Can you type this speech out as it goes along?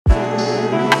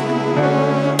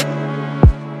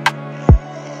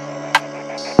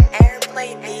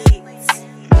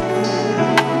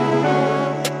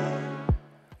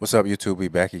What's up, YouTube? We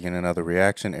back again, another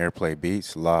reaction. Airplay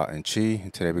Beats, Law and Chi.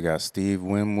 And today we got Steve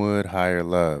Winwood, Higher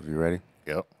Love. You ready?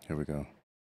 Yep. Here we go.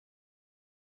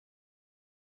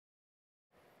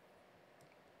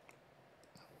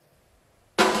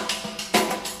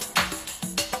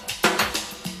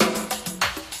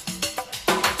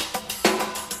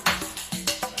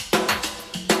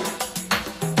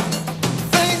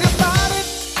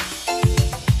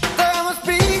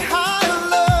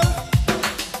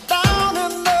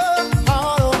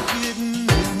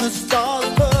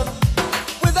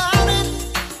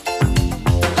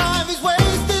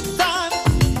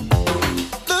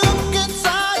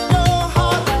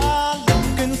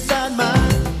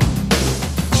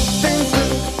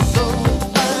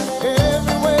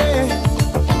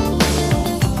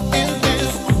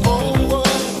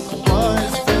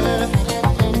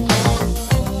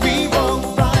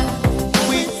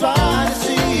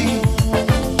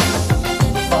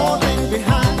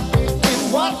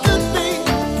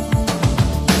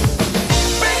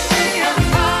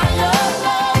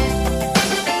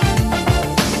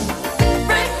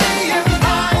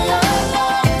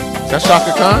 That's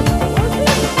Shaka Khan?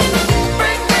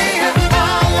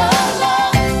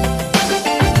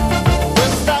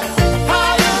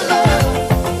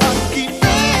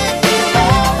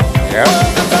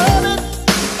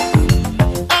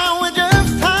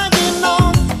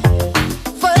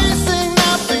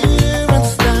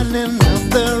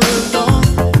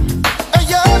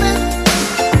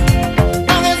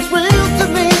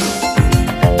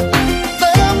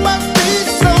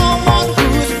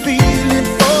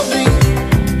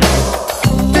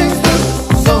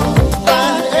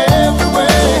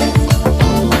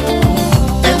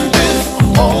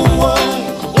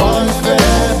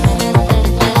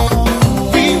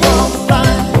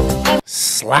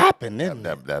 Slapping,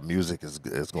 that music is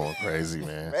going crazy,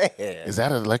 man. Is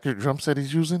that an electric drum set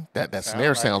he's using? That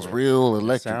snare sounds real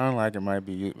electric. Sound like it might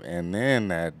be, and then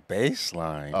that bass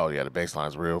line. Oh yeah, the bass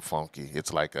line's real funky.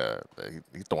 It's like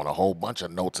he's throwing a whole bunch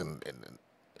of notes and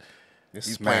it's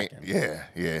he's smacking. Yeah.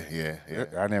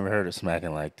 I never heard it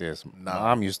smacking like this. No.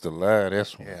 Mom used to love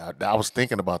this one. Yeah, I was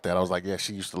thinking about that. I was like, yeah,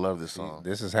 she used to love this song.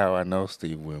 This is how I know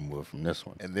Steve Winwood from this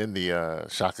one. And then the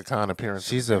Shaka Khan appearance.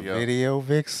 She's a video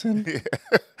vixen? Yeah,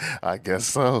 I guess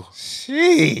so.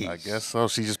 Jeez. I guess so.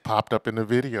 She just popped up in the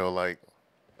video like.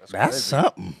 That's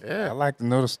something. Yeah. I'd like to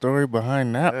know the story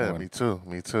behind that one. Me too.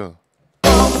 Me too.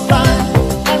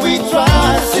 We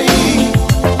try to see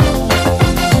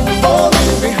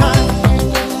falling behind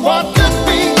what could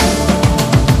be.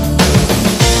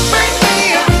 Bring me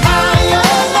a higher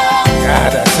love.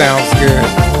 God, that sounds good.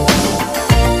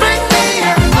 Bring me a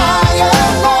higher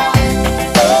love.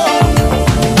 Oh.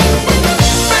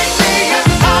 Bring me a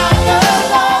higher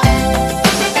love.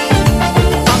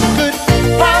 I could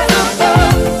rise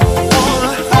above on a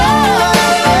higher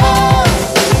love.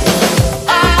 I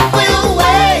will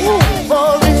wait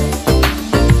for it.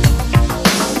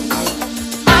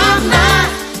 I'm not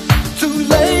too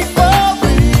late for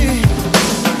it.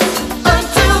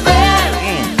 Until then,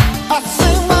 I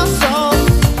sing my song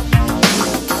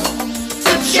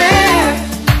to share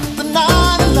the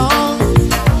night along.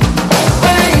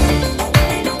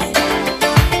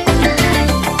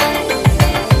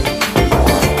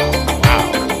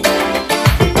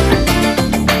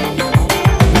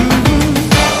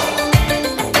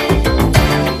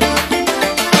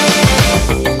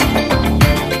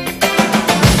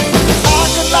 I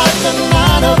could light the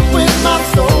night up with my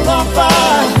soul on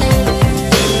fire.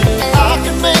 I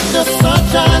can make the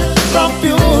sunshine from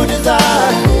pure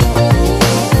desire.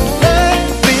 Let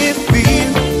me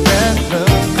feel that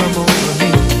love come over me.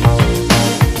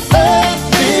 Let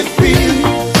me feel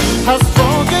how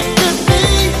strong it could be.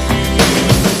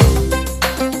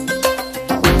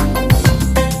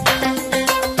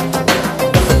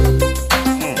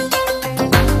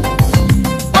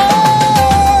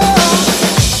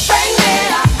 Bring me a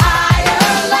higher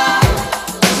love.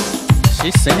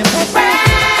 She's singing that?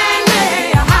 Bring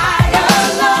me a higher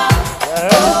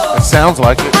love. It sounds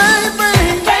like it.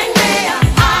 Bring me a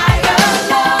higher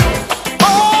love.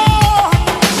 Oh,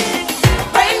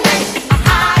 bring me a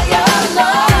higher love.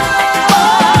 Bring me a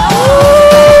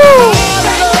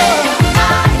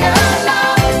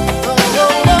higher love. Bring me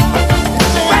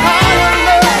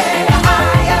a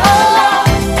higher love.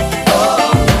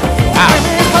 Wow.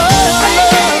 Bring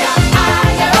me a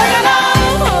higher love.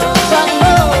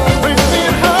 Bring me a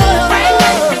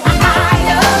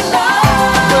higher love.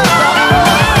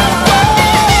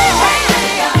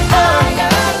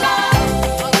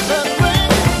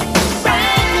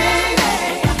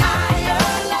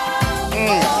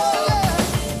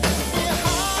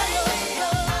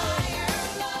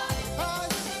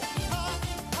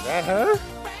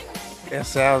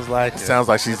 sounds like Sounds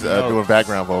like she's doing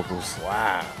background vocals.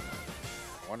 Wow.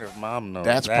 I wonder if mom knows.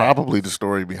 That's probably the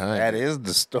story behind that it. is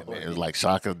the story. It was like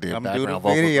Shaka did Come do the background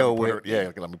vocals. video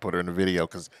Let me put her in the video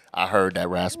because I heard that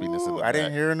raspiness in the I didn't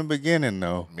back. hear in the beginning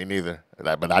though. Me neither.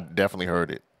 But I definitely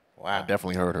heard it. Wow. I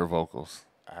definitely heard her vocals.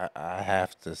 I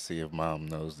have to see if mom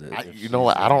knows this. You know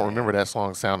what? I don't remember that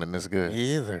song sounding this good.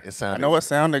 Me either. It sounded. I know it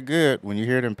sounded good when you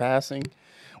hear it in passing.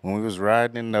 When we was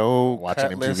riding in the old Watching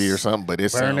Cutlass, MTV or something, but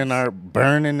it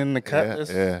burning in the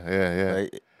Cutlass. Yeah.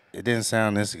 Like, it didn't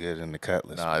sound this good in the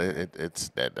Cutlass. Nah, it's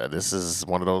that. This is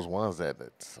one of those ones that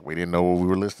we didn't know what we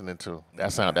were listening to.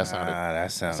 That sounded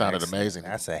amazing.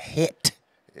 That's a hit.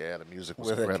 Yeah, the music was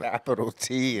With a incredible. capital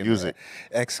T and Music.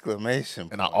 Exclamation.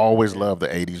 And I always loved the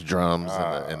 '80s drums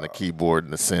and the keyboard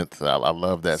and the synth. I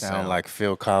love that Sound sound. like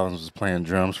Phil Collins was playing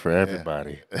drums for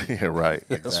everybody. Yeah, right.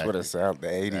 That's what it sound. The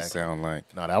 '80s Exactly. sound like.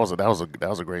 No, that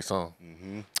was a great song.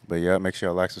 But yeah, make sure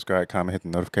y'all like, subscribe, comment, hit the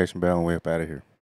notification bell, and we're up out of here.